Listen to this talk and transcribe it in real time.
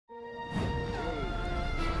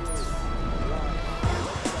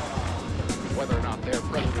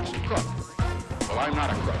president's a crook. Well, I'm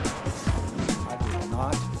not a crook. I do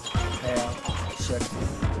not have sexual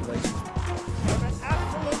relations. An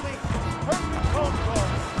absolutely perfect phone call.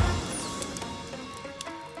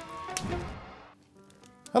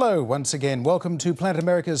 Hello, once again. Welcome to Planet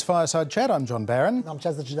America's Fireside Chat. I'm John Barron. I'm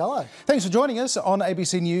Chaz Ciadello. Thanks for joining us on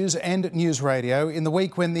ABC News and News Radio in the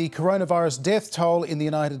week when the coronavirus death toll in the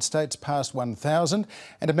United States passed 1,000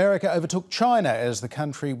 and America overtook China as the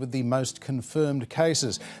country with the most confirmed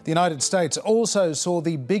cases. The United States also saw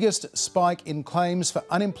the biggest spike in claims for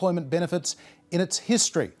unemployment benefits in its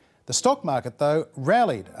history. The stock market, though,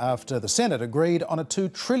 rallied after the Senate agreed on a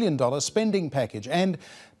 $2 trillion spending package. And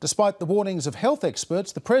despite the warnings of health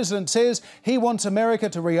experts, the president says he wants America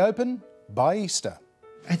to reopen by Easter.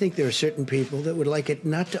 I think there are certain people that would like it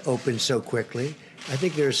not to open so quickly. I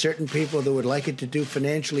think there are certain people that would like it to do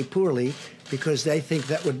financially poorly because they think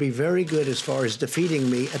that would be very good as far as defeating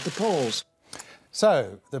me at the polls.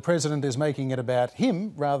 So the president is making it about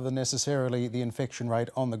him rather than necessarily the infection rate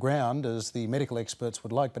on the ground, as the medical experts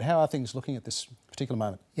would like. But how are things looking at this particular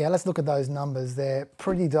moment? Yeah, let's look at those numbers. They're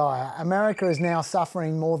pretty dire. America is now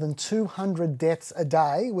suffering more than 200 deaths a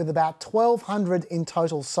day, with about 1,200 in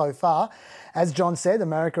total so far. As John said,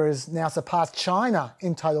 America has now surpassed China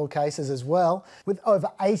in total cases as well, with over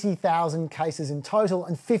 80,000 cases in total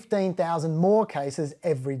and 15,000 more cases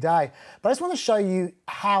every day. But I just want to show you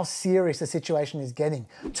how serious the situation is getting.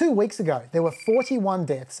 2 weeks ago, there were 41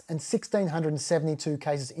 deaths and 1,672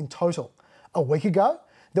 cases in total. A week ago,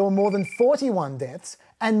 there were more than 41 deaths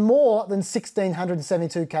and more than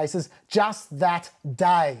 1,672 cases just that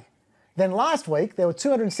day. Then last week, there were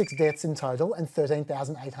 206 deaths in total and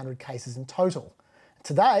 13,800 cases in total.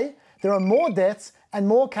 Today, there are more deaths and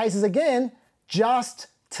more cases again just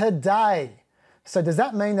today. So does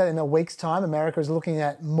that mean that in a week's time, America is looking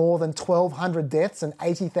at more than 1,200 deaths and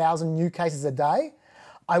 80,000 new cases a day?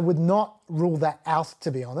 I would not rule that out,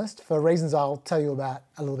 to be honest, for reasons I'll tell you about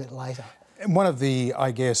a little bit later. One of the,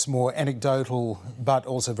 I guess, more anecdotal but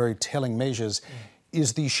also very telling measures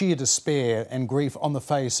is the sheer despair and grief on the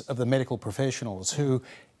face of the medical professionals who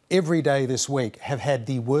every day this week have had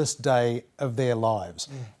the worst day of their lives.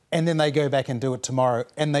 And then they go back and do it tomorrow,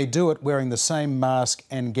 and they do it wearing the same mask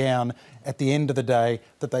and gown at the end of the day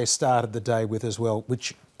that they started the day with as well,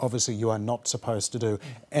 which obviously you are not supposed to do.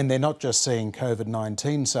 And they're not just seeing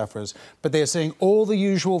COVID-19 sufferers, but they're seeing all the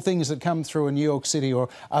usual things that come through in New York City or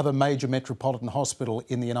other major metropolitan hospital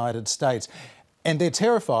in the United States. And they're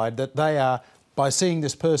terrified that they are, by seeing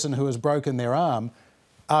this person who has broken their arm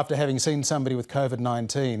after having seen somebody with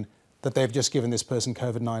COVID-19, that they've just given this person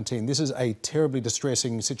COVID-19. This is a terribly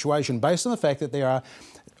distressing situation based on the fact that they're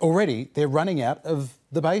running out of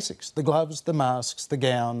the basics, the gloves, the masks, the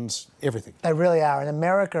gowns, everything. They really are, and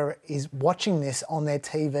America is watching this on their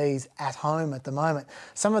TVs at home at the moment.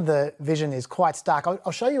 Some of the vision is quite stark.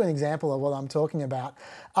 I'll show you an example of what I'm talking about.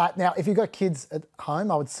 Now, if you've got kids at home,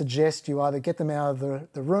 I would suggest you either get them out of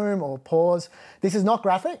the room or pause. This is not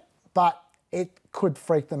graphic, but it could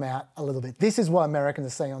freak them out a little bit. This is what Americans are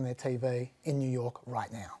seeing on their TV in New York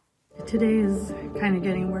right now. Today is kind of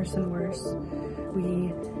getting worse and worse.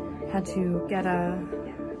 We had to get a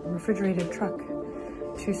refrigerated truck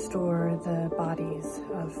to store the bodies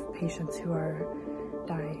of patients who are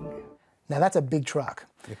dying. Now that's a big truck.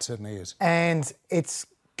 It certainly is. And it's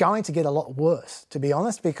going to get a lot worse, to be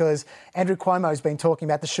honest, because Andrew Cuomo's been talking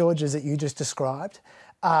about the shortages that you just described.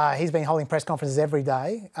 He's been holding press conferences every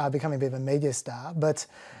day, becoming a bit of a media star, but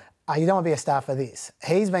you don't want to be a star for this.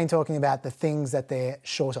 He's been talking about the things that they're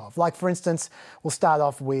short of. Like, for instance, we'll start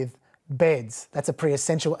off with beds. That's a pretty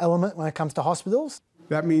essential element when it comes to hospitals.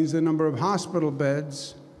 That means the number of hospital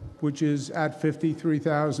beds, which is at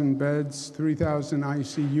 53,000 beds, 3,000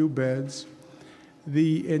 ICU beds.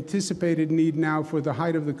 The anticipated need now for the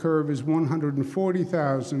height of the curve is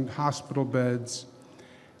 140,000 hospital beds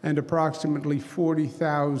and approximately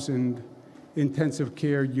 40,000 intensive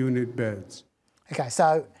care unit beds. Okay,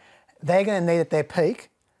 so they're going to need at their peak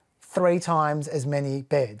 3 times as many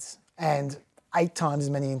beds and 8 times as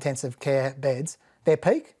many intensive care beds. Their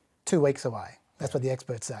peak, 2 weeks away. That's what the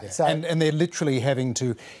experts say. Yeah. So, and they're literally having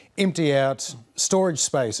to empty out storage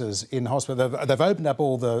spaces in hospital. They've opened up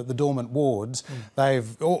all the dormant wards.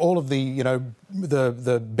 They've all of the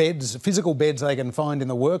the beds, physical beds they can find in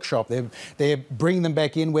the workshop. They're bringing them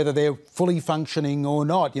back in, whether they're fully functioning or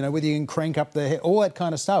not. Whether you can crank up the all that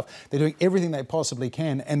kind of stuff. They're doing everything they possibly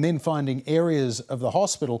can, and then finding areas of the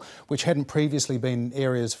hospital which hadn't previously been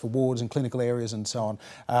areas for wards and clinical areas and so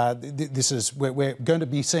on. This is we're going to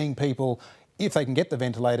be seeing people if they can get the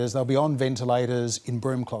ventilators, they'll be on ventilators in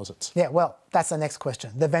broom closets. Yeah, well, that's the next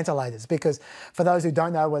question, the ventilators. Because for those who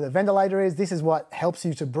don't know what a ventilator is, this is what helps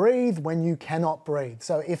you to breathe when you cannot breathe.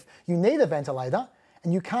 So if you need a ventilator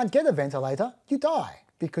and you can't get a ventilator, you die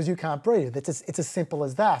because you can't breathe. It's as simple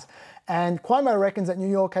as that. And Cuomo reckons that New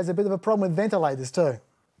York has a bit of a problem with ventilators too.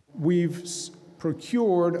 We've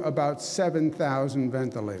procured about 7,000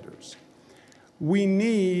 ventilators. We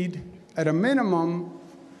need, at a minimum,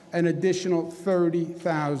 an additional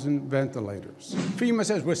 30,000 ventilators. FEMA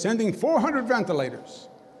says we're sending 400 ventilators.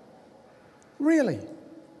 Really?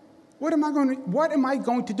 What am I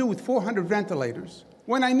going to do with 400 ventilators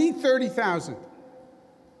when I need 30,000?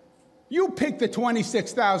 You pick the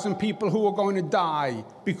 26,000 people who are going to die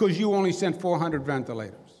because you only sent 400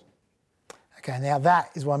 ventilators. Okay, now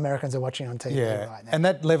that is what Americans are watching on TV right now. And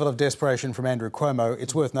that level of desperation from Andrew Cuomo,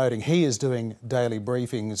 it's worth noting, he is doing daily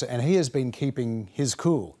briefings and he has been keeping his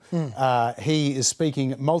cool. He is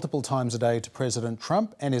speaking multiple times a day to President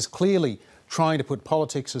Trump and is clearly trying to put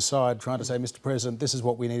politics aside, trying to say, Mr. President, this is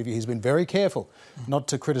what we need of you. He's been very careful not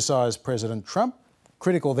to criticise President Trump,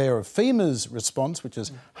 critical there of FEMA's response, which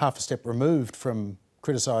is half a step removed from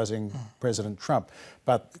criticising President Trump,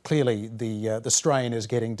 but clearly the strain is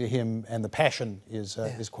getting to him and the passion is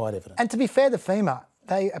quite evident. And to be fair to FEMA,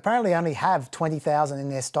 they apparently only have 20,000 in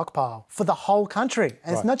their stockpile for the whole country.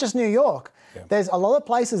 And it's not just New York. Yeah. There's a lot of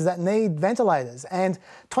places that need ventilators and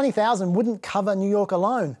 20,000 wouldn't cover New York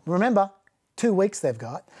alone. Remember, 2 weeks they've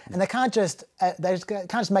got, and they can't just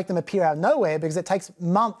make them appear out of nowhere because it takes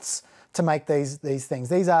months to make these things.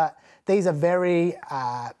 These are very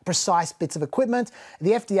precise bits of equipment.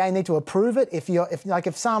 The FDA need to approve it.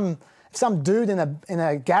 If some dude in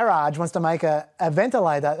a garage wants to make a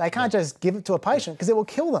ventilator, they can't just give it to a patient because it will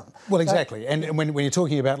kill them. Well, exactly. And when you're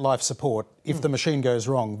talking about life support, if the machine goes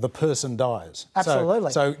wrong, the person dies.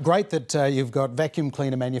 Absolutely. So great that you've got vacuum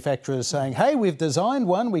cleaner manufacturers saying, "Hey, we've designed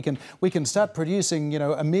one. We can start producing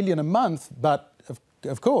 1 million a month," but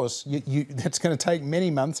of course, that's going to take many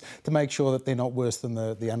months to make sure that they're not worse than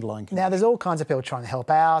the underlying condition. Now, there's all kinds of people trying to help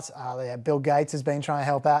out. Bill Gates has been trying to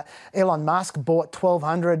help out. Elon Musk bought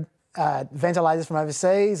 1,200 ventilators from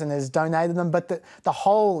overseas and has donated them, but the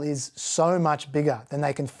hole is so much bigger than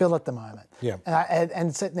they can fill at the moment. Yeah.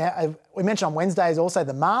 And so now, we mentioned on Wednesdays also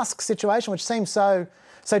the mask situation, which seems so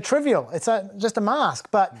trivial. It's just a mask,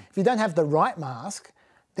 but if you don't have the right mask,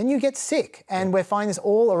 then you get sick. And we're finding this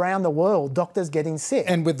all around the world, doctors getting sick.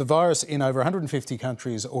 And with the virus in over 150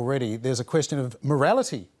 countries already, there's a question of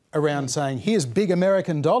morality around saying, here's big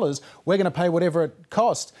American dollars, we're going to pay whatever it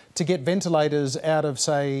costs to get ventilators out of,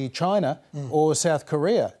 say, China or South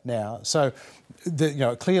Korea now. So,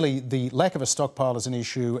 clearly the lack of a stockpile is an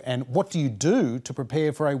issue, and what do you do to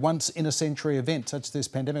prepare for a once-in-a-century event such as this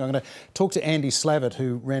pandemic? I'm going to talk to Andy Slavitt,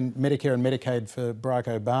 who ran Medicare and Medicaid for Barack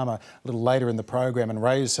Obama, a little later in the program, and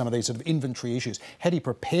raised some of these sort of inventory issues. How do you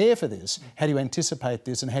prepare for this? How do you anticipate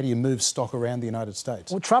this? And how do you move stock around the United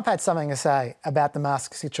States? Well, Trump had something to say about the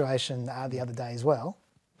mask situation the other day as well.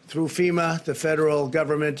 Through FEMA, the federal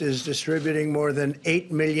government is distributing more than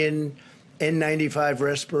 8 million N95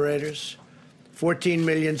 respirators, 14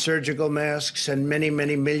 million surgical masks, and many,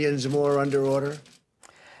 many millions more under order.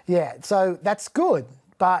 Yeah, so that's good,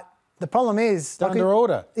 but the problem is... Under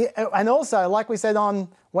order. And also, like we said on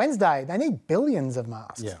Wednesday, they need billions of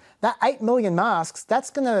masks. Yeah. That 8 million masks, that's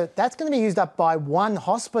gonna be used up by one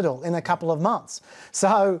hospital in a couple of months.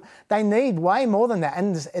 So they need way more than that,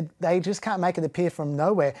 and they just can't make it appear from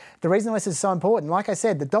nowhere. The reason this is so important, like I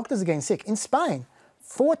said, the doctors are getting sick. In Spain,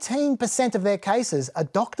 14% of their cases are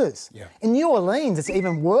doctors. Yeah. In New Orleans, it's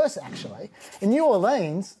even worse, actually. In New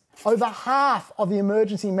Orleans, over half of the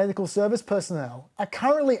emergency medical service personnel are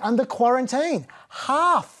currently under quarantine.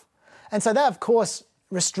 Half. And so that, of course,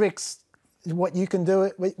 restricts what you can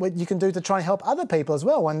do to try and help other people as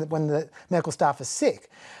well when the medical staff are sick.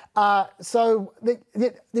 So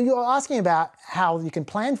you're asking about how you can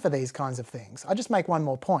plan for these kinds of things. I'll just make one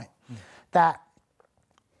more point, that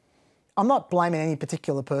I'm not blaming any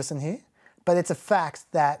particular person here, but it's a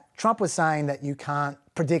fact that Trump was saying that you can't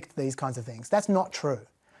predict these kinds of things. That's not true.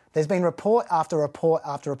 There's been report after report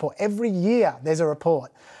after report. Every year there's a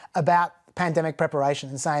report about pandemic preparation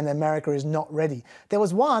and saying that America is not ready. There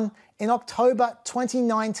was one in October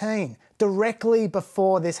 2019, directly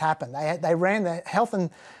before this happened. They ran the Health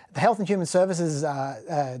and Human Services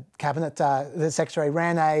Cabinet, the Secretary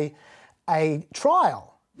ran a trial.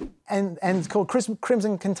 And it's called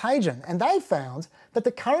Crimson Contagion. And they found that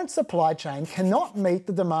the current supply chain cannot meet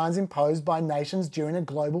the demands imposed by nations during a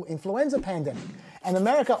global influenza pandemic. And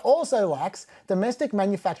America also lacks domestic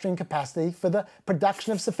manufacturing capacity for the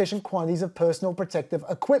production of sufficient quantities of personal protective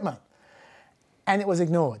equipment. and it was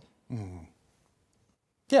ignored.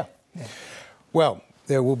 Yeah. Well,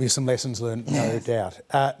 there will be some lessons learned, no doubt.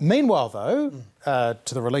 Meanwhile, though,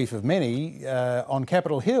 to the relief of many, on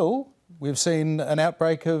Capitol Hill, we've seen an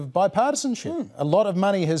outbreak of bipartisanship. A lot of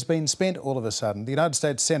money has been spent all of a sudden. The United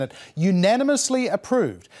States Senate unanimously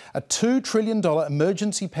approved a $2 trillion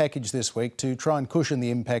emergency package this week to try and cushion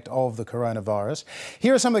the impact of the coronavirus.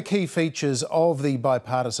 Here are some of the key features of the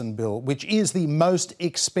bipartisan bill, which is the most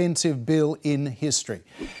expensive bill in history.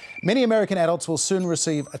 Many American adults will soon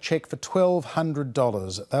receive a cheque for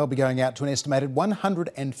 $1,200. They'll be going out to an estimated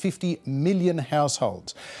 150 million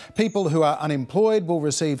households. People who are unemployed will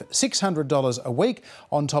receive $600 a week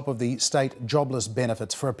on top of the state jobless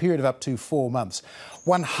benefits for a period of up to 4 months.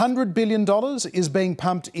 $100 billion is being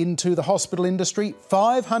pumped into the hospital industry.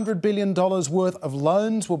 $500 billion worth of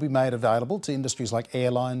loans will be made available to industries like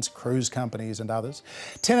airlines, cruise companies and others.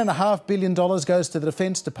 $10.5 billion goes to the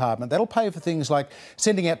Defence Department. That'll pay for things like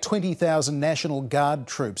sending out 20,000 National Guard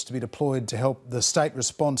troops to be deployed to help the state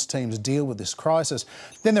response teams deal with this crisis.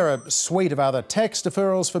 Then there are a suite of other tax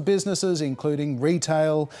deferrals for businesses, including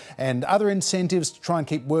retail and other incentives to try and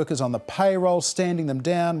keep workers on the payroll, standing them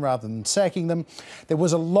down rather than sacking them. There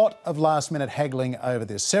was a lot of last-minute haggling over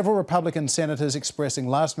this. Several Republican senators expressing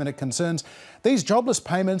last-minute concerns. These jobless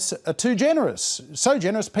payments are too generous. So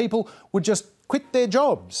generous people would just quit their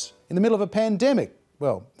jobs in the middle of a pandemic.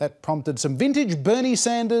 Well, that prompted some vintage Bernie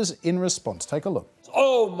Sanders in response. Take a look.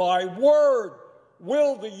 Oh, my word!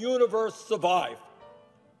 Will the universe survive?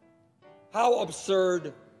 How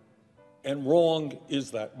absurd and wrong is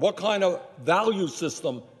that? What kind of value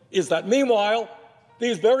system is that? Meanwhile,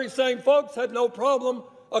 these very same folks had no problem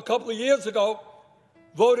a couple of years ago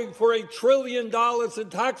voting for $1 trillion in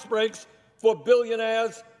tax breaks for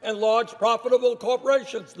billionaires and large profitable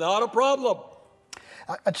corporations. Not a problem.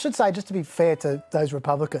 I should say, just to be fair to those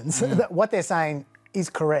Republicans, that what they're saying is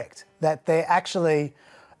correct, that there actually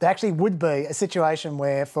would be a situation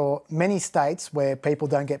where for many states where people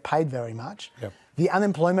don't get paid very much, the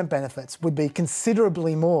unemployment benefits would be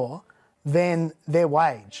considerably more than their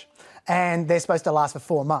wage. And they're supposed to last for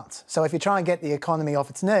 4 months. So if you try and get the economy off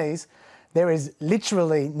its knees, there is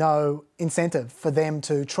literally no incentive for them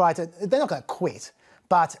to try to... They're not going to quit.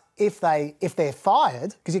 But if they're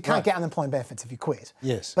fired, because you can't get unemployment benefits if you quit.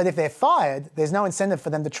 Yes. But if they're fired, there's no incentive for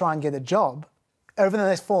them to try and get a job over the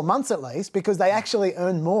next 4 months at least, because they actually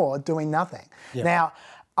earn more doing nothing. Now,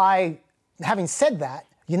 having said that,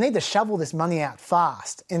 you need to shovel this money out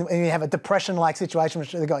fast and you have a depression-like situation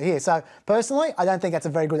which they've got here. So personally, I don't think that's a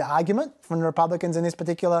very good argument from the Republicans in this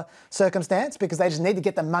particular circumstance, because they just need to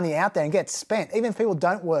get the money out there and get spent. Even if people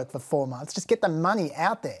don't work for 4 months, just get the money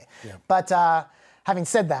out there. But having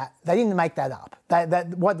said that, they didn't make that up.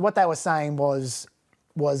 What they were saying was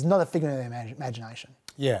not a figment of their imagination.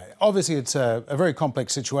 Yeah, obviously it's a very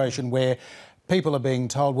complex situation where people are being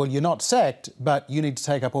told, well, you're not sacked, but you need to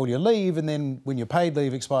take up all your leave, and then when your paid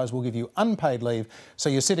leave expires, we'll give you unpaid leave. So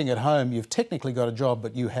you're sitting at home, you've technically got a job,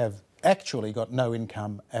 but you have actually got no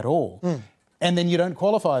income at all. And then you don't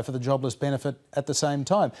qualify for the jobless benefit at the same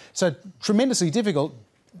time. So tremendously difficult.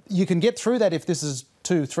 You can get through that if this is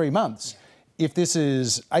 2-3 months. If this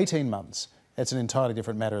is 18 months, it's an entirely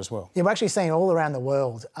different matter as well. Yeah, we're actually seeing all around the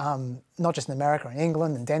world, not just in America, in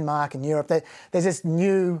England and Denmark and Europe, there's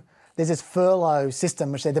this furlough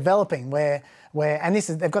system which they're developing where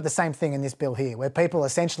they've got the same thing in this bill here, where people are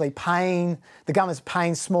essentially the government's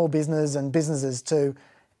paying small business and businesses to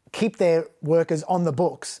keep their workers on the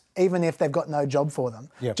books, even if they've got no job for them.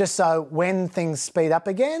 Just so when things speed up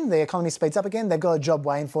again, the economy speeds up again, they've got a job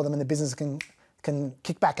waiting for them and the business can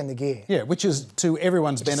kick back into gear. Yeah, which is to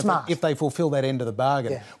everyone's benefit if they fulfil that end of the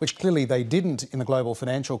bargain, which clearly they didn't in the global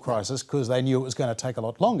financial crisis because they knew it was going to take a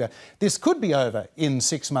lot longer. This could be over in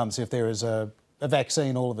 6 months if there is a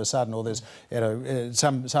vaccine all of a sudden, or there's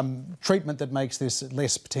some treatment that makes this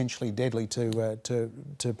less potentially deadly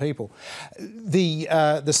to people.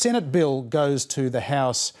 The Senate bill goes to the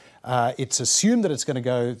House. It's assumed that it's going to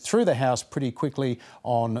go through the House pretty quickly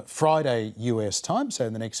on Friday US time, so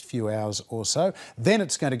in the next few hours or so. Then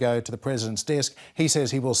it's going to go to the President's desk. He says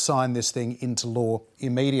he will sign this thing into law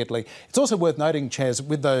immediately. It's also worth noting, Chaz,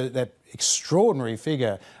 with that extraordinary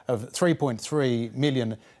figure of 3.3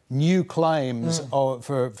 million new claims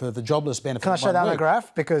for the jobless benefit. Can I show that on a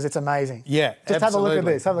graph? Because it's amazing. Yeah, just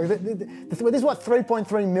absolutely. Have a look at this. This is what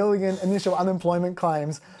 3.3 million initial unemployment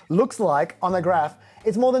claims looks like on the graph.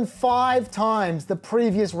 It's more than 5 times the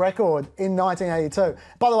previous record in 1982.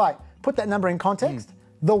 By the way, put that number in context.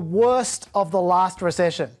 The worst of the last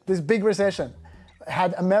recession, this big recession,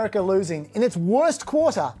 had America losing, in its worst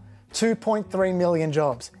quarter, 2.3 million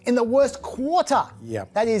jobs. In the worst quarter, Yeah.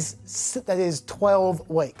 that is 12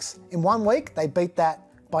 weeks. In 1 week, they beat that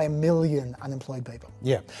by 1 million unemployed people.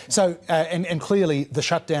 Yeah. So, and clearly the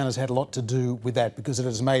shutdown has had a lot to do with that, because it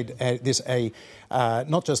has made this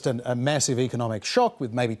not just a massive economic shock,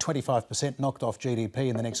 with maybe 25% knocked off GDP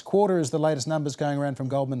in the next quarter, as the latest numbers going around from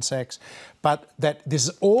Goldman Sachs, but that this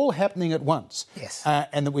is all happening at once. Yes.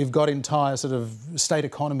 And that we've got entire sort of state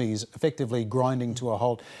economies effectively grinding to a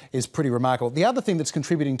halt is pretty remarkable. The other thing that's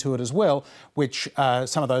contributing to it as well, which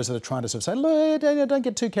some of those that are trying to sort of say, look, don't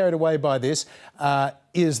get too carried away by this,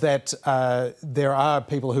 is that there are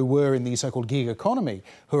people who were in the so-called gig economy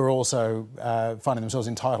who are also finding themselves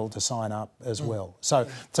entitled to sign up as well. So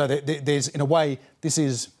there's, in a way, this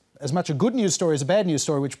is as much a good news story as a bad news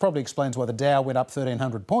story, which probably explains why the Dow went up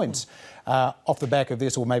 1,300 points off the back of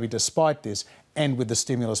this, or maybe despite this, and with the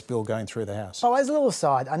stimulus bill going through the House. Oh, as a little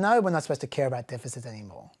aside, I know we're not supposed to care about deficits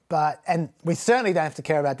anymore, and we certainly don't have to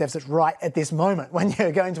care about deficits right at this moment when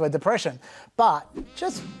you're going to a depression. But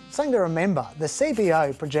just something to remember, the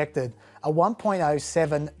CBO projected a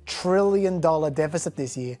 $1.07 trillion deficit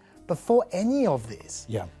this year before any of this.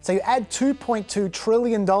 Yeah. So you add $2.2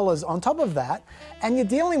 trillion on top of that, and you're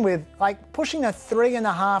dealing with like pushing a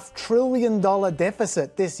 $3.5 trillion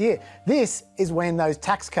deficit this year. This is when those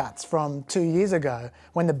tax cuts from 2 years ago,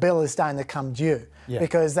 when the bill is starting to come due,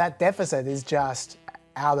 because that deficit is just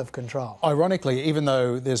out of control. Ironically, even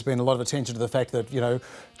though there's been a lot of attention to the fact that,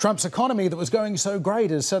 Trump's economy that was going so great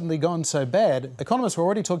has suddenly gone so bad, economists were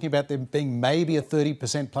already talking about there being maybe a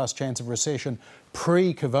 30% plus chance of recession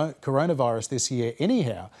pre-coronavirus this year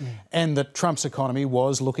anyhow, and that Trump's economy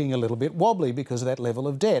was looking a little bit wobbly because of that level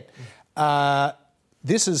of debt.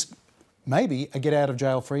 This is maybe a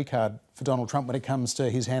get-out-of-jail-free card for Donald Trump when it comes to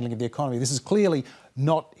his handling of the economy. This is clearly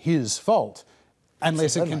not his fault,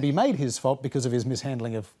 unless it can be made his fault because of his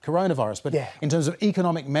mishandling of coronavirus. But in terms of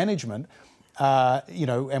economic management,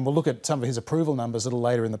 and we'll look at some of his approval numbers a little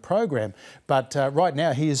later in the program, but right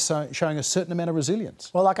now he is showing a certain amount of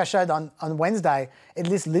resilience. Well, like I showed on Wednesday,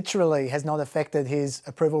 this literally has not affected his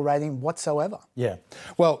approval rating whatsoever. Yeah.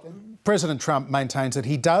 Well, President Trump maintains that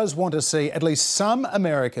he does want to see at least some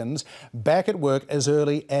Americans back at work as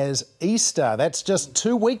early as Easter. That's just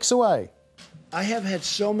 2 weeks away. I have had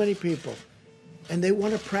so many people, and they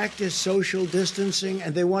want to practice social distancing,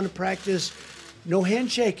 and they want to practice no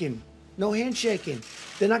handshaking. No handshaking.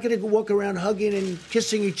 They're not going to walk around hugging and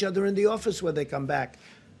kissing each other in the office when they come back,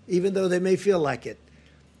 even though they may feel like it.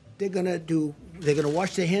 They're going to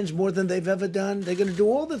wash their hands more than they've ever done. They're going to do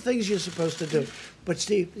all the things you're supposed to do. But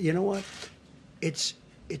Steve, you know what? It's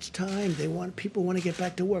time. People want to get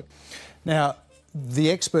back to work. Now,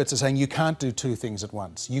 the experts are saying you can't do two things at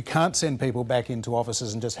once. You can't send people back into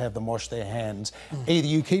offices and just have them wash their hands. Either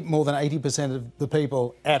you keep more than 80% of the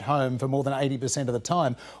people at home for more than 80% of the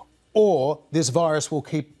time, or this virus will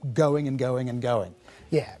keep going and going and going.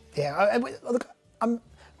 Yeah. Look, I'm a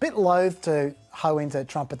bit loath to hoe into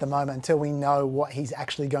Trump at the moment until we know what he's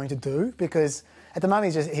actually going to do, because at the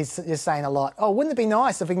moment he's just saying a lot. Oh, wouldn't it be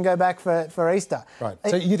nice if we can go back for Easter? Right.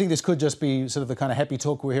 So you think this could just be sort of the kind of happy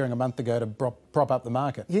talk we were hearing a month ago to prop up the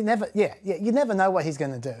market? You never know what he's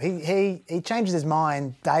going to do. He changes his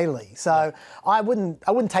mind daily. So I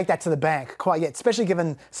wouldn't take that to the bank quite yet, especially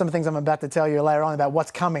given some of the things I'm about to tell you later on about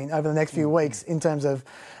what's coming over the next few weeks in terms of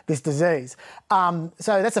this disease. So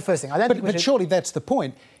that's the first thing. But surely that's the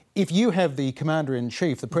point. If you have the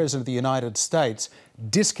Commander-in-Chief, the President of the United States,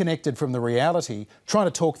 disconnected from the reality, trying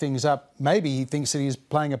to talk things up, maybe he thinks that he's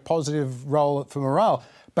playing a positive role for morale,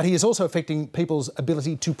 but he is also affecting people's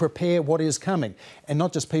ability to prepare what is coming, and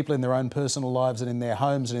not just people in their own personal lives and in their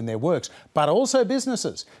homes and in their works, but also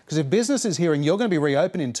businesses. Because if business is hearing you're going to be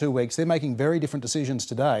reopened in 2 weeks, they're making very different decisions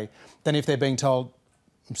today than if they're being told,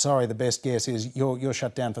 I'm sorry, the best guess is you're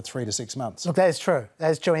shut down for 3 to 6 months. Look, that is true. That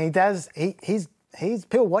is true. And he's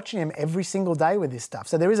people watching him every single day with this stuff.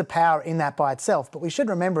 So there is a power in that by itself. But we should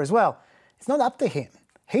remember as well, it's not up to him.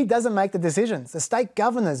 He doesn't make the decisions. The state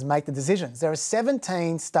governors make the decisions. There are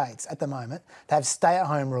 17 states at the moment that have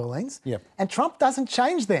stay-at-home rulings, and Trump doesn't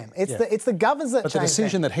change them. It's the governors that change them. But the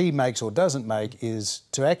decision that he makes or doesn't make is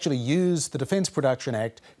to actually use the Defence Production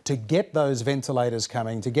Act to get those ventilators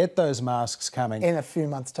coming, to get those masks coming. In a few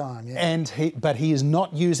months' time, yeah. But he is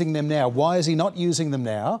not using them now. Why is he not using them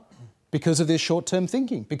now? Because of this short-term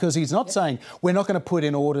thinking. Because he's not saying, we're not going to put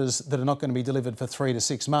in orders that are not going to be delivered for 3 to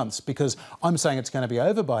 6 months because I'm saying it's going to be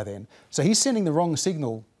over by then. So he's sending the wrong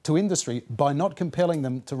signal to industry by not compelling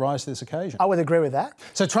them to rise to this occasion. I would agree with that.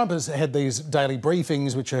 So Trump has had these daily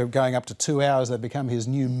briefings, which are going up to 2 hours. They've become his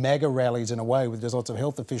new MAGA rallies in a way, with just lots of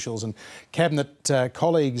health officials and cabinet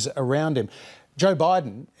colleagues around him. Joe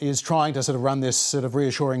Biden is trying to sort of run this sort of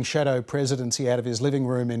reassuring shadow presidency out of his living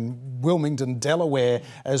room in Wilmington, Delaware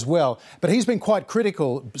as well. But he's been quite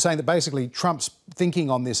critical, saying that basically Trump's thinking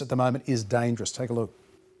on this at the moment is dangerous. Take a look.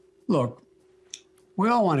 Look, we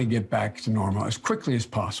all want to get back to normal as quickly as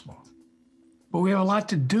possible. But we have a lot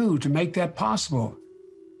to do to make that possible.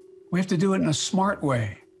 We have to do it in a smart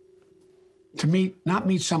way, to not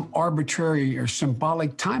meet some arbitrary or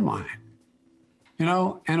symbolic timeline. You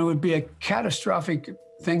know, and it would be a catastrophic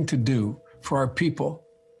thing to do for our people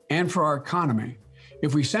and for our economy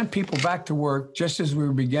if we sent people back to work just as we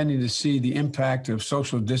were beginning to see the impact of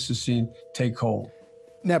social distancing take hold.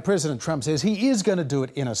 Now, President Trump says he is going to do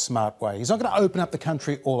it in a smart way. He's not going to open up the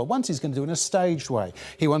country all at once. He's going to do it in a staged way.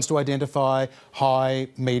 He wants to identify high,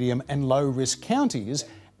 medium and low-risk counties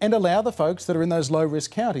and allow the folks that are in those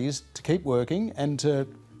low-risk counties to keep working and to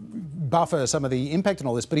buffer some of the impact and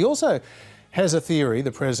all this. But he also has a theory,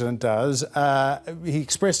 the President does. He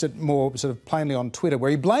expressed it more sort of plainly on Twitter,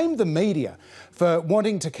 where he blamed the media for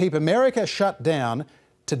wanting to keep America shut down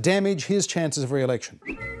to damage his chances of re-election.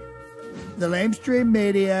 The lamestream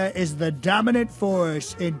media is the dominant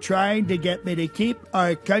force in trying to get me to keep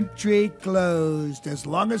our country closed as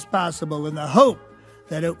long as possible in the hope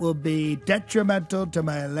that it will be detrimental to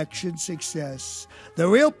my election success. The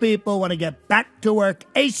real people want to get back to work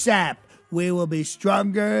ASAP. We will be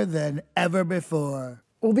stronger than ever before.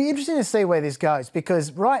 It'll be interesting to see where this goes,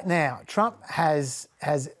 because right now Trump has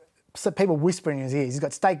some people whispering in his ears. He's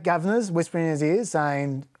got state governors whispering in his ears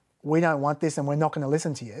saying, we don't want this and we're not going to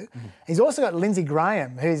listen to you. He's also got Lindsey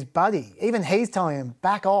Graham, who's buddy. Even he's telling him,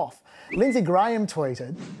 back off. Lindsey Graham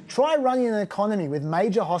tweeted, try running an economy with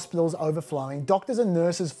major hospitals overflowing, doctors and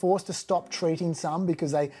nurses forced to stop treating some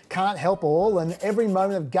because they can't help all, and every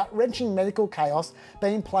moment of gut-wrenching medical chaos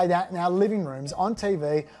being played out in our living rooms, on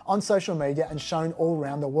TV, on social media, and shown all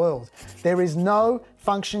around the world. There is no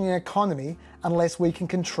functioning economy unless we can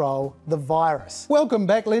control the virus. Welcome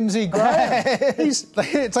back, Lindsey Graham. It's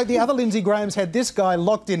like the other Lindsey Graham's had this guy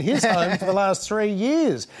locked in his home for the last 3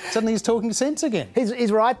 years. Suddenly he's talking sense again.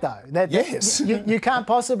 He's right, though. Yes. You can't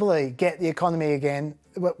possibly get the economy again,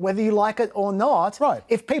 whether you like it or not, right.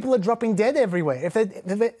 If people are dropping dead everywhere. If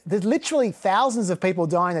there's literally thousands of people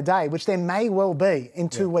dying a day, which there may well be in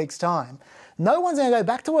 2 weeks' time, no one's going to go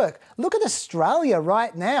back to work. Look at Australia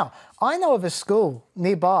right now. I know of a school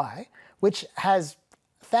nearby which has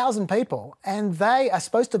 1,000 people, and they are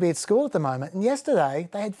supposed to be at school at the moment. And yesterday,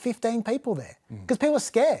 they had 15 people there because people are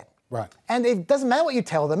scared. Right. And it doesn't matter what you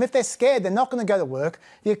tell them. If they're scared, they're not going to go to work.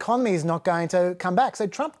 The economy is not going to come back. So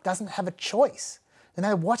Trump doesn't have a choice, no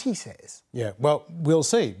matter what he says. Yeah, well, we'll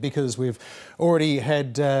see, because we've already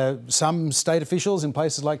had some state officials in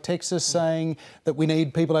places like Texas saying that we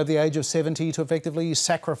need people over the age of 70 to effectively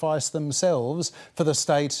sacrifice themselves for the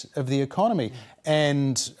state of the economy.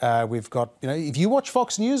 And we've got, you know, if you watch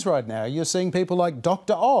Fox News right now, you're seeing people like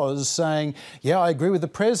Dr. Oz saying, yeah, I agree with the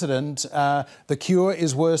president, the cure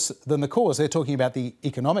is worse than the cause. They're talking about the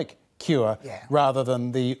economic cure rather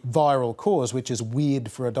than the viral cause, which is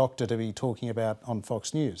weird for a doctor to be talking about on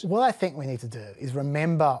Fox News. What I think we need to do is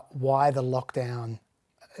remember why the lockdown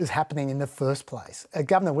is happening in the first place.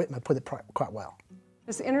 Governor Whitmer put it quite well.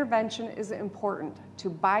 This intervention is important to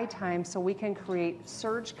buy time so we can create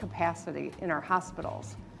surge capacity in our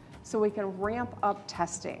hospitals, so we can ramp up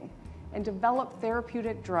testing and develop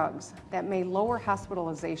therapeutic drugs that may lower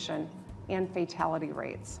hospitalization and fatality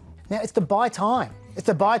rates. Now, it's to buy time. It's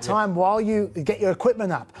to buy time while you get your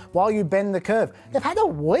equipment up, while you bend the curve. They've had a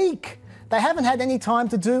week. They haven't had any time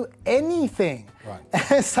to do anything.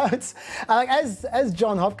 Right. So it's like, as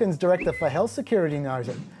John Hopkins, Director for Health Security,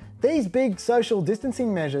 noted, these big social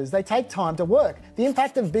distancing measures, they take time to work. The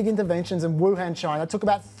impact of big interventions in Wuhan, China took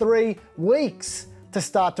about 3 weeks to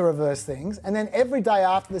start to reverse things, and then every day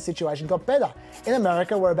after the situation got better. In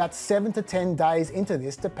America, we're about 7 to 10 days into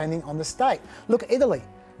this, depending on the state. Look, Italy.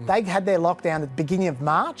 They had their lockdown at the beginning of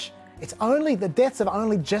March. The deaths have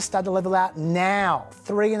only just started to level out now,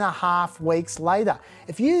 3.5 weeks later.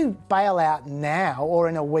 If you bail out now or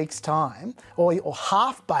in a week's time, or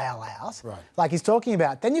half bail out, like he's talking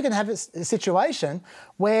about, then you're going to have a situation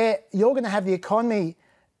where you're going to have the economy,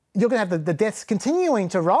 you're going to have the deaths continuing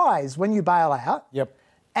to rise when you bail out. Yep.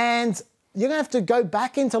 And you're going to have to go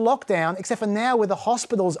back into lockdown, except for now with the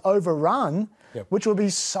hospitals overrun, which will be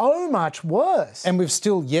so much worse. And we've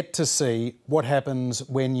still yet to see what happens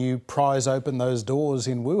when you prise open those doors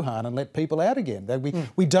in Wuhan and let people out again.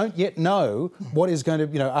 We don't yet know what is going to,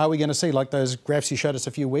 you know, are we going to see, like those graphs you showed us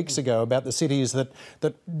a few weeks ago about the cities that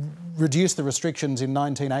reduced the restrictions in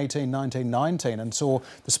 1918, 1919 and saw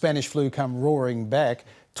the Spanish flu come roaring back,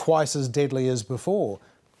 twice as deadly as before.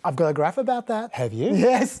 I've got a graph about that. Have you?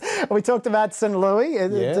 Yes. We talked about St. Louis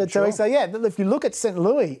 2 weeks ago. Yeah, if you look at St.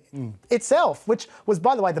 Louis itself, which was,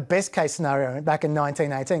 by the way, the best case scenario back in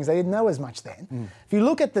 1918, because they didn't know as much then. If you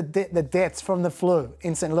look at the deaths from the flu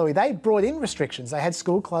in St. Louis, they brought in restrictions. They had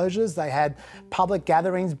school closures, they had public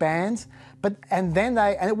gatherings banned, and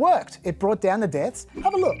it worked. It brought down the deaths.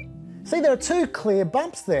 Have a look. See, there are two clear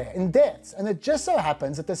bumps there in deaths, and it just so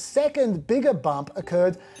happens that the second bigger bump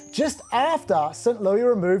occurred just after St. Louis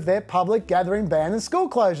removed their public gathering ban and school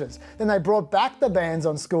closures. Then they brought back the bans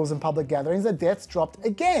on schools and public gatherings, the deaths dropped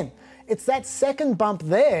again. It's that second bump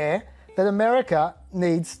there that America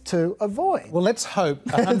needs to avoid. Well, let's hope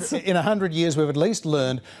in 100 years we've at least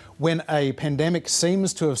learned when a pandemic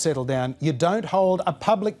seems to have settled down, you don't hold a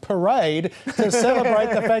public parade to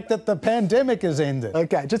celebrate the fact that the pandemic has ended.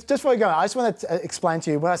 Okay, just before we go, I just want to explain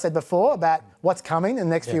to you what I said before about what's coming in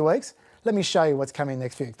the next few weeks. Let me show you what's coming in the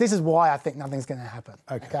next few weeks. This is why I think nothing's going to happen.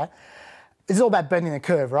 Okay? This is all about bending the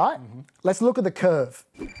curve, right? Let's look at the curve.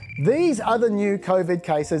 These are the new COVID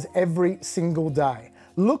cases every single day.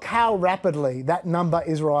 Look how rapidly that number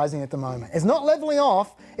is rising at the moment. It's not leveling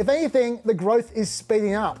off. If anything, the growth is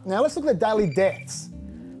speeding up. Now let's look at the daily deaths.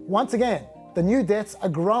 Once again, the new deaths are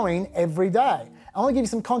growing every day. I want to give you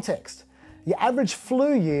some context. The average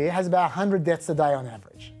flu year has about 100 deaths a day on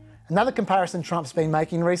average. Another comparison Trump's been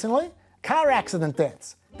making recently, car accident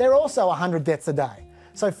deaths. They're also 100 deaths a day.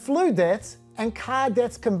 So flu deaths and car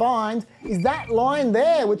deaths combined is that line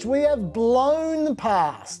there, which we have blown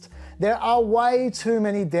past. There are way too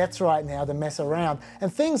many deaths right now to mess around,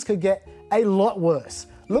 and things could get a lot worse.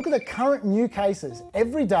 Look at the current new cases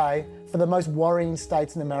every day for the most worrying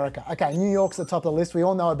states in America. Okay, New York's at the top of the list, we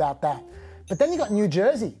all know about that. But then you got New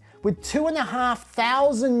Jersey with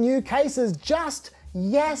 2,500 new cases just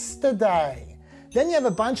yesterday. Then you have a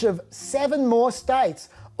bunch of 7 more states,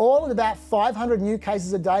 all at about 500 new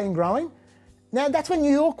cases a day and growing. Now that's where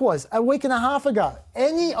New York was a week and a half ago.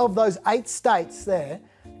 Any of those 8 states there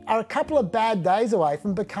are a couple of bad days away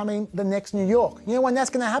from becoming the next New York. You know when that's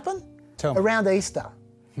going to happen? Tell me. Around Easter.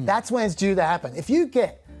 That's when it's due to happen. If you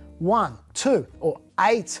get 1, 2, or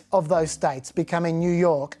 8 of those states becoming New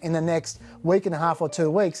York in the next week and a half or 2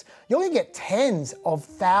 weeks, you're going to get tens of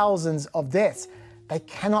thousands of deaths. They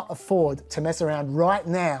cannot afford to mess around right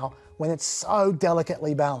now when it's so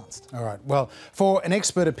delicately balanced. All right. Well, for an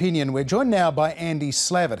expert opinion, we're joined now by Andy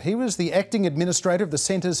Slavitt. He was the acting administrator of the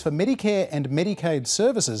Centres for Medicare and Medicaid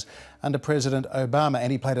Services under President Obama,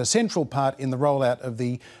 and he played a central part in the rollout of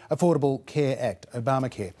the Affordable Care Act,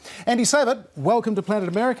 Obamacare. Andy Slavitt, welcome to Planet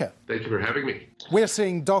America. Thank you for having me. We're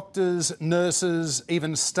seeing doctors, nurses,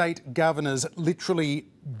 even state governors literally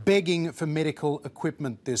begging for medical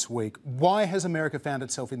equipment this week. Why has America found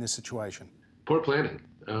itself in this situation? Poor planning.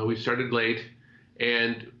 We started late,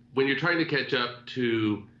 and when you're trying to catch up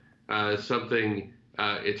to something,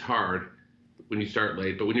 it's hard when you start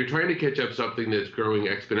late. But when you're trying to catch up something that's growing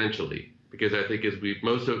exponentially, because I think as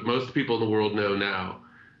most people in the world know now,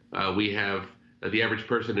 we have the average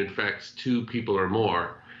person infects 2 people or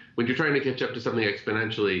more. When you're trying to catch up to something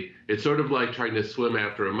exponentially, it's sort of like trying to swim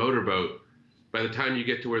after a motorboat. By the time you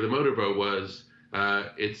get to where the motorboat was,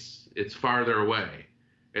 it's farther away,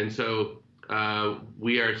 and so.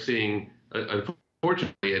 We are seeing,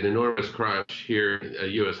 unfortunately, an enormous crunch here at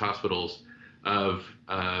U.S. hospitals of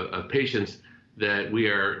patients that we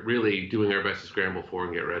are really doing our best to scramble for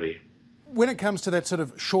and get ready. When it comes to that sort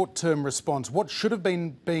of short-term response, what should have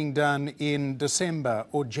been being done in December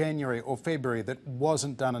or January or February that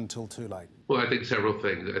wasn't done until too late? Well, I think several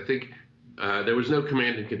things. I think there was no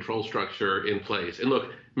command and control structure in place. And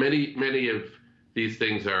look, many of these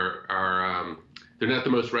things are they're not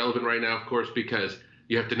the most relevant right now, of course, because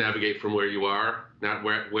you have to navigate from where you are, not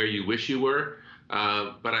where you wish you were.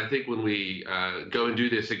 But I think when we go and do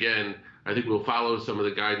this again, I think we'll follow some of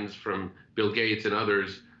the guidance from Bill Gates and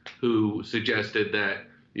others who suggested that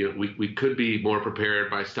we could be more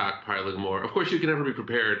prepared by stockpiling more. Of course, you can never be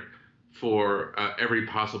prepared for every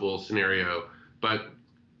possible scenario, but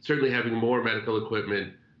certainly having more medical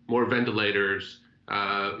equipment, more ventilators.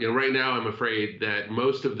 Right now, I'm afraid that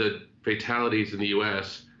most of the fatalities in the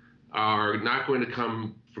U.S. are not going to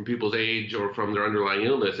come from people's age or from their underlying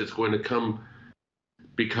illness. It's going to come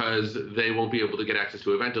because they won't be able to get access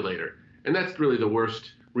to a ventilator. And that's really the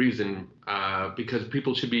worst reason, because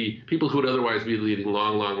people who would otherwise be leading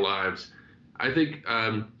long lives. I think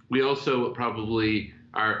we also probably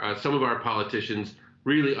some of our politicians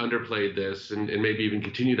really underplayed this and maybe even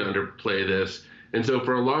continue to underplay this. And so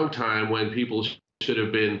for a long time, when people should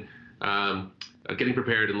have been getting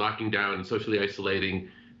prepared and locking down and socially isolating,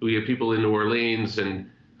 we have people in New Orleans and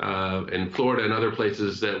Florida and other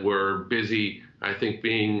places that were busy I think,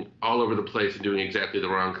 being all over the place and doing exactly the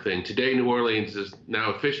wrong thing. Today, New Orleans is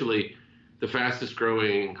now officially the fastest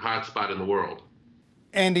growing hotspot in the world.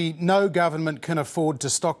 Andy, no government can afford to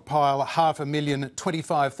stockpile $500,000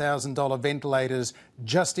 $25,000 ventilators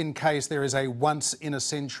just in case there is a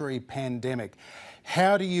once-in-a-century pandemic.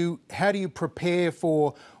 How do you prepare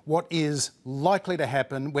for what is likely to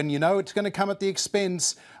happen when you know it's going to come at the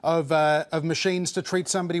expense of machines to treat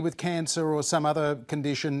somebody with cancer or some other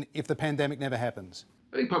condition if the pandemic never happens?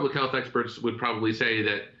 I think public health experts would probably say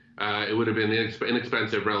that it would have been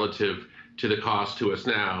inexpensive relative to the cost to us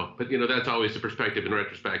now. But, that's always the perspective in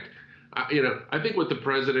retrospect. I think what the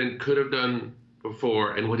president could have done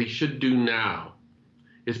before and what he should do now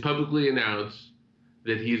is publicly announce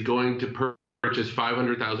that he's going to purchase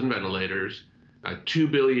 500,000 ventilators, 2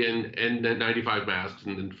 billion N95 masks,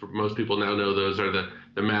 and for most people now know those are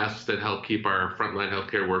the masks that help keep our frontline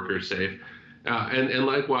healthcare workers safe. And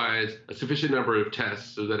likewise, a sufficient number of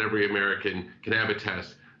tests so that every American can have a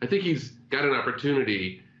test. I think he's got an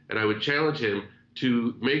opportunity, and I would challenge him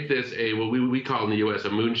to make this what we call in the U.S. a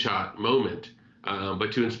moonshot moment,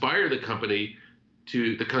 but to inspire the country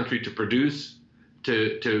to produce,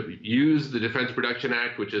 to use the Defense Production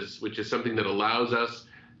Act, which is something that allows us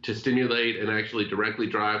to stimulate and actually directly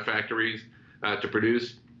drive factories to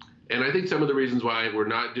produce. And I think some of the reasons why we're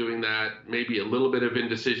not doing that, maybe a little bit of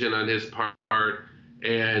indecision on his part,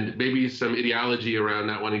 and maybe some ideology around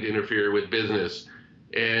not wanting to interfere with business.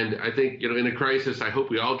 And I think, in a crisis, I hope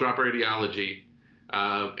we all drop our ideology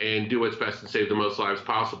and do what's best and save the most lives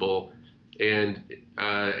possible. And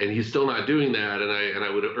he's still not doing that, and I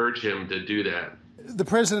would urge him to do that. The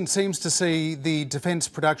President seems to see the Defence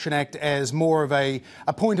Production Act as more of a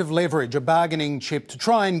point of leverage, a bargaining chip to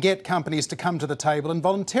try and get companies to come to the table and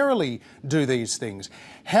voluntarily do these things.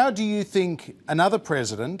 How do you think another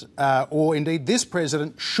president, or indeed this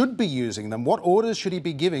president, should be using them? What orders should he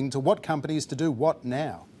be giving to what companies to do what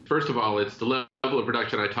now? First of all, it's the level of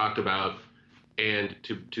production I talked about, and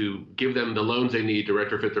to give them the loans they need to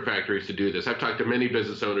retrofit their factories to do this. I've talked to many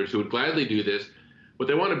business owners who would gladly do this. What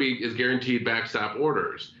they want to be is guaranteed backstop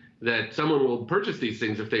orders, that someone will purchase these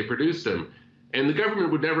things if they produce them. And the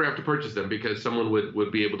government would never have to purchase them because someone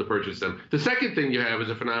would be able to purchase them. The second thing you have is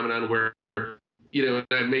a phenomenon where, and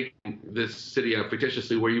I'm making this city up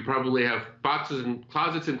fictitiously, where you probably have boxes and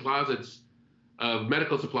closets of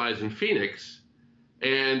medical supplies in Phoenix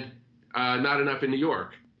and not enough in New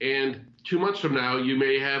York. And 2 months from now, you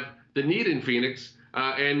may have the need in Phoenix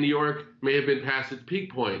and New York may have been past its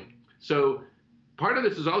peak point. So part of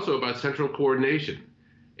this is also about central coordination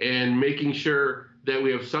and making sure that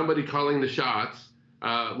we have somebody calling the shots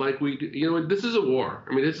like we do. This is a war.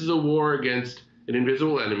 I mean, this is a war against an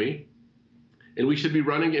invisible enemy, and we should be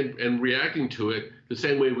running and reacting to it the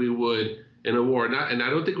same way we would in a war. And I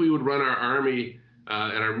don't think we would run our Army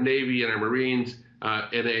and our Navy and our Marines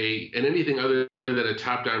in anything other than a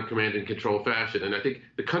top-down command and control fashion. And I think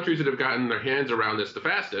the countries that have gotten their hands around this the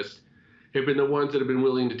fastest have been the ones that have been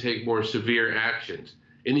willing to take more severe actions.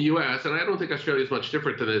 In the U.S., and I don't think Australia is much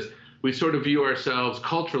different to this, we sort of view ourselves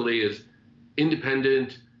culturally as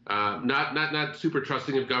independent, not super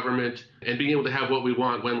trusting of government, and being able to have what we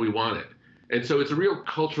want when we want it. And so it's a real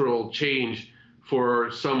cultural change for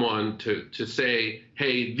someone to say,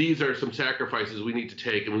 hey, these are some sacrifices we need to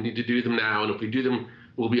take, and we need to do them now, and if we do them,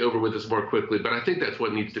 we'll be over with this more quickly. But I think that's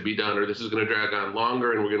what needs to be done, or this is going to drag on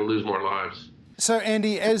longer, and we're going to lose more lives. So,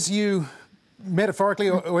 Andy, as you metaphorically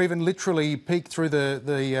or even literally peek through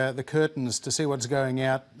the curtains to see what's going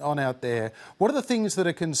on out there, what are the things that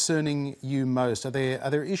are concerning you most? Are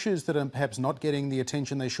there issues that are perhaps not getting the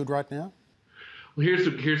attention they should right now? Well, here's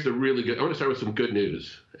the really good. I want to start with some good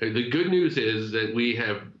news. The good news is that we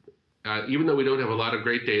have, even though we don't have a lot of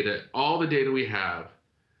great data, all the data we have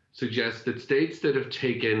suggests that states that have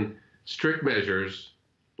taken strict measures,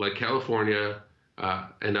 like California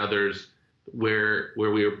and others, where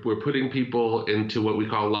we're putting people into what we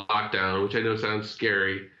call lockdown, which I know sounds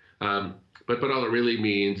scary, but all it really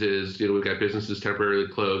means is, we've got businesses temporarily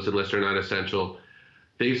closed unless they're not essential.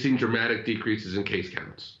 They've seen dramatic decreases in case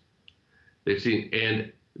counts.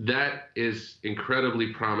 And that is incredibly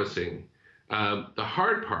promising. The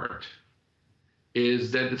hard part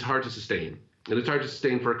is that it's hard to sustain. And it's hard to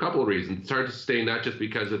sustain for a couple of reasons. It's hard to sustain not just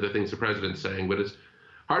because of the things the president's saying, but it's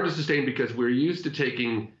hard to sustain because we're used to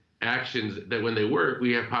taking actions that when they work,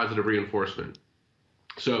 we have positive reinforcement.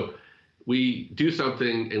 So we do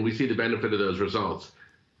something and we see the benefit of those results.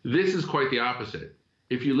 This is quite the opposite.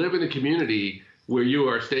 If you live in a community where you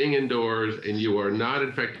are staying indoors and you are not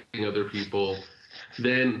infecting other people,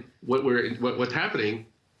 then what's happening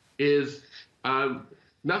is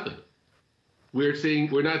nothing.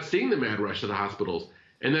 we're not seeing the mad rush to the hospitals.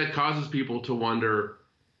 And that causes people to wonder,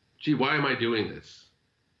 gee, why am I doing this?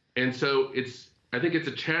 And so I think it's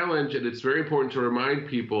a challenge, and it's very important to remind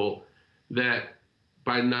people that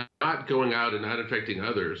by not going out and not infecting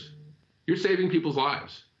others, you're saving people's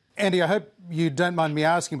lives. Andy, I hope you don't mind me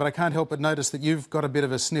asking, but I can't help but notice that you've got a bit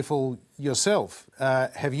of a sniffle yourself.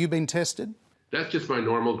 Have you been tested? That's just my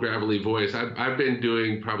normal gravelly voice. I've been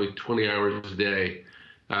doing probably 20 hours a day,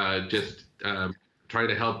 trying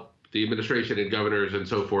to help the administration and governors and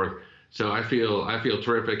so forth. So I feel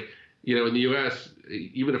terrific. You know, in the U.S.,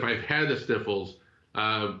 even if I've had the sniffles,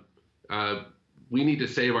 we need to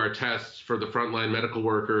save our tests for the frontline medical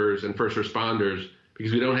workers and first responders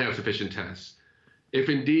because we don't have sufficient tests. If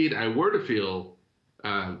indeed I were to feel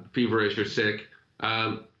feverish or sick,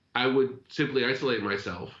 I would simply isolate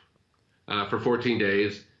myself for 14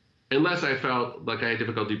 days, unless I felt like I had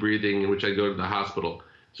difficulty breathing, in which I go to the hospital.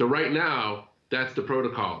 So right now, that's the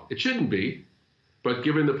protocol. It shouldn't be, but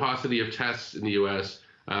given the paucity of tests in the U.S.,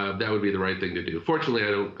 that would be the right thing to do. Fortunately,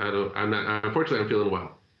 unfortunately, I'm feeling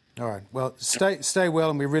well. All right. Well, stay well,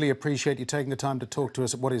 and we really appreciate you taking the time to talk to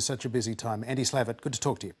us at what is such a busy time. Andy Slavitt, good to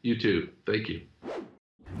talk to you. You too. Thank you.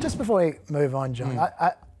 Just before we move on, John,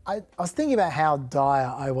 I was thinking about how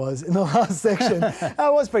dire I was in the last section. I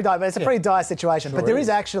was pretty dire, but it's a pretty dire situation. But there is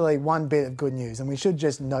actually one bit of good news, and we should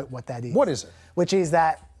just note what that is. What is it? Which is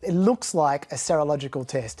that it looks like a serological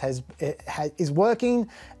test is working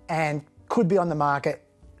and could be on the market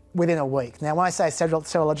within a week. Now, when I say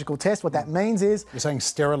serological test, what that means is... You're saying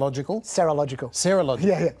serological? Serological. Serological.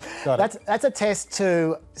 Yeah. Got it. That's a test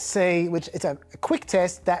to see, it's a quick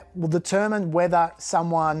test that will determine whether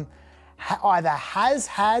someone either has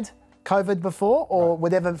had COVID before or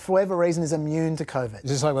for whatever reason is immune to COVID.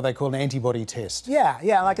 Is this like what they call an antibody test? Yeah.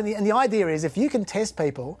 And the idea is if you can test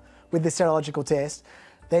people with this serological test,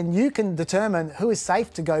 then you can determine who is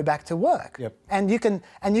safe to go back to work. Yep. And you can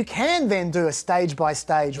then do a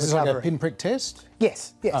stage-by-stage recovery. Is this like a pinprick test?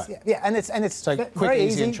 Yes. Yeah. And it's so very quick,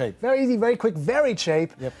 easy and cheap. Very easy, very quick, very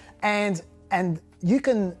cheap. Yep. And you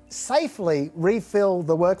can safely refill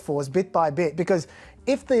the workforce bit by bit, because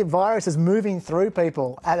if the virus is moving through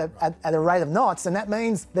people at a rate of knots, then that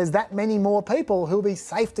means there's that many more people who'll be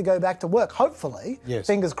safe to go back to work, hopefully,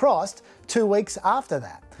 fingers crossed, 2 weeks after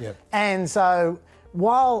that. Yep. And so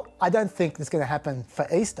while I don't think it's going to happen for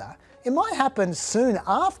Easter, it might happen soon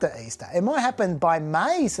after Easter. It might happen by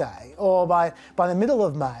May, say, or by the middle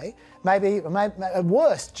of May, maybe at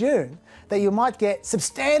worst June, that you might get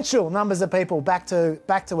substantial numbers of people back to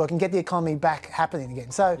work and get the economy back happening again.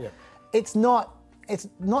 So it's not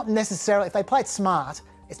necessarily, if they play it smart,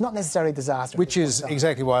 it's not necessarily disastrous. Which is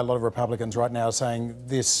exactly why a lot of Republicans right now are saying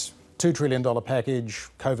this $2 trillion package,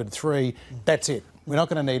 COVID-3, that's it. We're not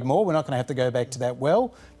going to need more. We're not going to have to go back to that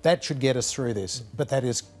well. That should get us through this. But that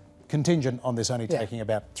is contingent on this only taking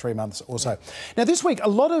about 3 months or so. Now, this week, a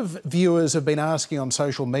lot of viewers have been asking on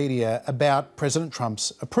social media about President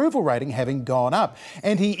Trump's approval rating having gone up.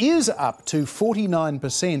 And he is up to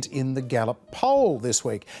 49% in the Gallup poll this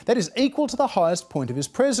week. That is equal to the highest point of his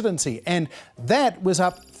presidency. And that was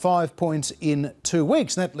up 5 points in 2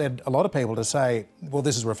 weeks. And that led a lot of people to say, well,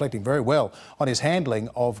 this is reflecting very well on his handling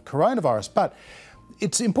of coronavirus. But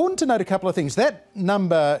it's important to note a couple of things. That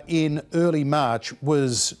number in early March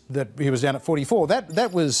was that he was down at 44.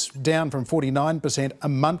 That was down from 49% a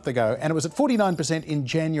month ago, and it was at 49% in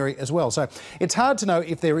January as well. So it's hard to know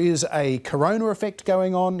if there is a corona effect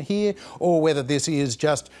going on here or whether this is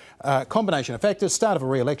just a combination of factors. Start of a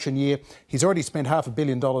re-election year. He's already spent $500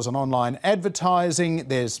 million on online advertising.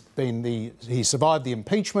 He survived the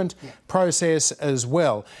impeachment process as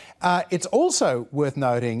well. It's also worth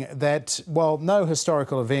noting that while no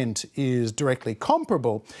historical event is directly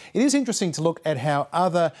comparable, it is interesting to look at how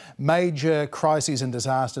other major crises and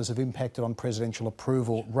disasters have impacted on presidential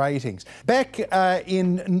approval ratings. Back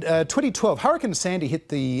in 2012, Hurricane Sandy hit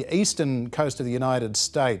the eastern coast of the United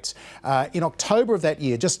States. In October of that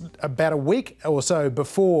year, just about a week or so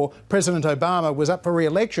before President Obama was up for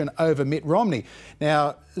re-election over Mitt Romney.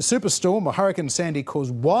 Now, Superstorm or Hurricane Sandy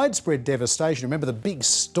caused widespread devastation. Remember the big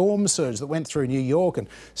storm surge that went through New York and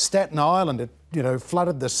Staten Island? It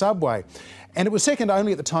flooded the subway. And it was second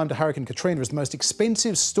only at the time to Hurricane Katrina as the most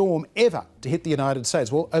expensive storm ever to hit the United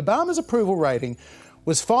States. Well, Obama's approval rating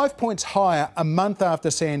was 5 points higher a month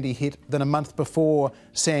after Sandy hit than a month before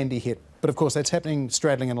Sandy hit. But of course, that's happening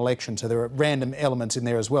straddling an election, so there are random elements in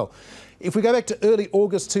there as well. If we go back to early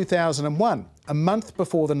August 2001, a month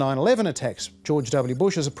before the 9/11 attacks, George W.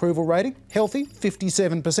 Bush's approval rating, healthy,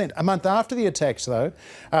 57%. A month after the attacks, though,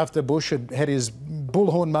 after Bush had his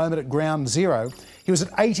bullhorn moment at ground zero, he was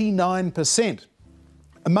at 89%.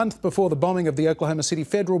 A month before the bombing of the Oklahoma City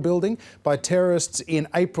Federal Building by terrorists in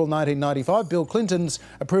April 1995, Bill Clinton's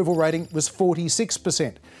approval rating was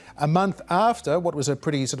 46%. A month after what was a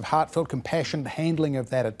pretty sort of heartfelt, compassionate handling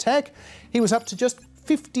of that attack, he was up to just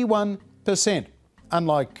 51%.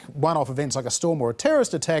 Unlike one-off events like a storm or a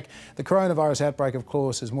terrorist attack, the coronavirus outbreak, of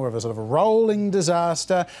course, is more of a sort of a rolling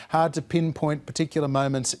disaster, hard to pinpoint particular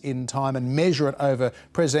moments in time and measure it over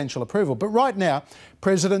presidential approval. But right now,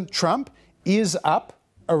 President Trump is up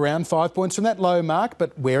around 5 points from that low mark,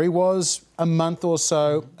 but where he was a month or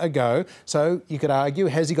so ago. So you could argue,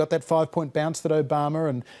 has he got that 5-point bounce that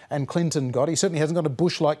Obama and Clinton got? He certainly hasn't got a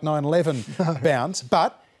Bush-like 9/11 bounce,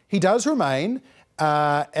 but he does remain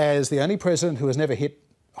as the only president who has never hit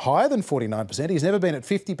higher than 49%. He's never been at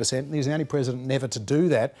 50%, and he's the only president never to do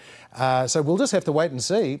that. So we'll just have to wait and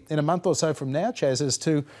see in a month or so from now, Chaz, as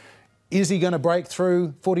to is he going to break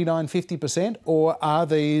through 49, 50%, or are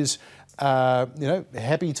these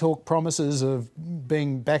happy talk promises of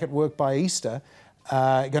being back at work by Easter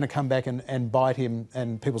going to come back and bite him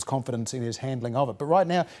and people's confidence in his handling of it. But right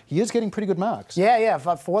now, he is getting pretty good marks. Yeah.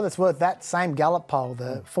 For what it's worth, that same Gallup poll,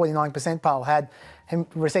 the 49% poll, had him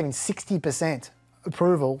receiving 60%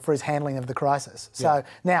 approval for his handling of the crisis. So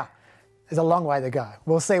now, there's a long way to go.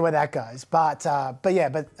 We'll see where that goes. But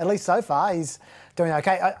at least so far, he's doing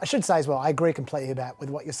okay. I should say as well, I agree completely with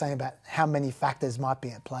what you're saying about how many factors might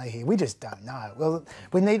be at play here. We just don't know. Well,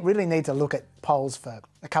 we really need to look at polls for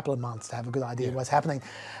a couple of months to have a good idea of what's happening.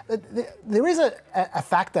 There is a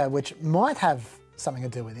factor which might have something to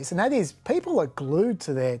do with this, and that is people are glued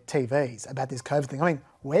to their TVs about this COVID thing. I mean,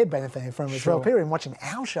 we're benefiting from it as well. People are watching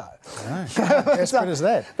our show. How desperate is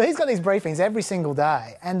that? But he's got these briefings every single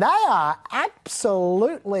day, and they are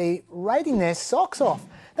absolutely rating their socks off.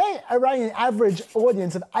 They are rating an average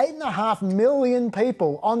audience of 8.5 million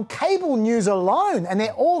people on cable news alone, and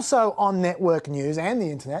they're also on network news and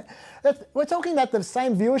the internet. We're talking about the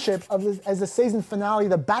same viewership as the season finale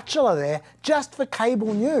of The Bachelor there, just for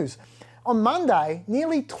cable news. On Monday,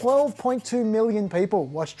 nearly 12.2 million people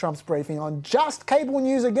watched Trump's briefing on just cable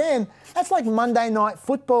news again. That's like Monday Night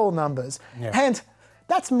Football numbers. Yeah. And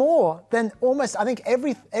that's more than almost, I think,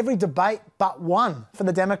 every debate but one for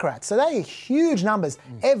the Democrats. So they are huge numbers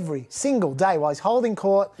every single day while he's holding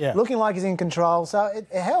court, looking like he's in control. So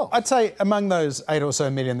it helps. I'd say among those 8 or so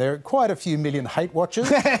million, there are quite a few million hate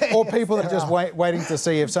watchers or people that are just waiting to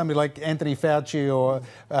see if somebody like Anthony Fauci or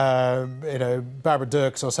Barbara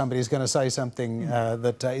Dirks or somebody is going to say something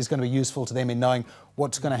that is going to be useful to them in knowing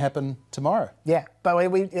what's going to happen tomorrow. Yeah,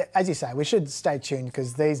 but we as you say, we should stay tuned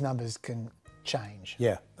because these numbers can change.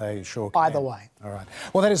 Yeah, they sure can. Either way. All right.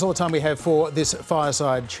 Well, that is all the time we have for this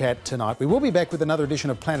Fireside Chat tonight. We will be back with another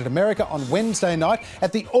edition of Planet America on Wednesday night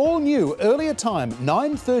at the all-new earlier time,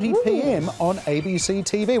 9:30 p.m. on ABC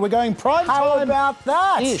TV. We're going prime time. How about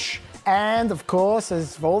that? Ish. And, of course,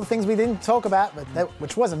 as for all the things we didn't talk about,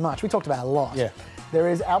 which wasn't much, we talked about a lot. Yeah. There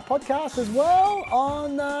is our podcast as well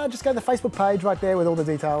on, just go to the Facebook page right there with all the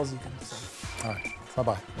details you can see. All right.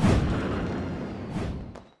 Bye-bye.